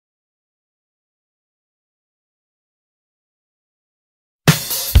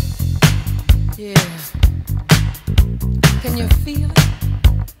Yeah. Can you feel it?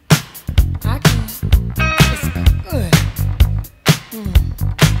 I can. It's good.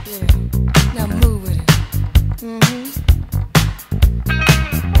 Yeah. Now move with it.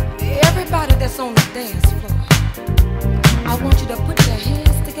 Everybody that's on the dance floor, I want you to put your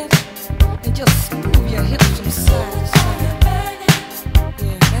hands together and just move your hips from side to side.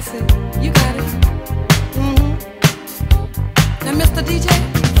 Yeah, that's it. You got it. Now, Mr. DJ,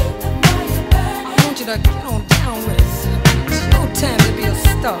 I want you to get on down with us. It's your time to be a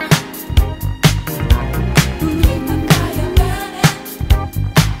star.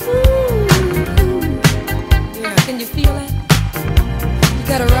 Yeah, can you feel that? You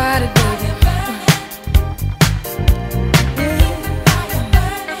gotta ride it, baby.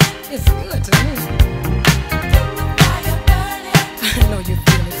 Yeah, it's good to me. I know you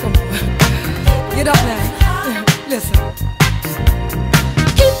feel it. Come on, get up now. Listen.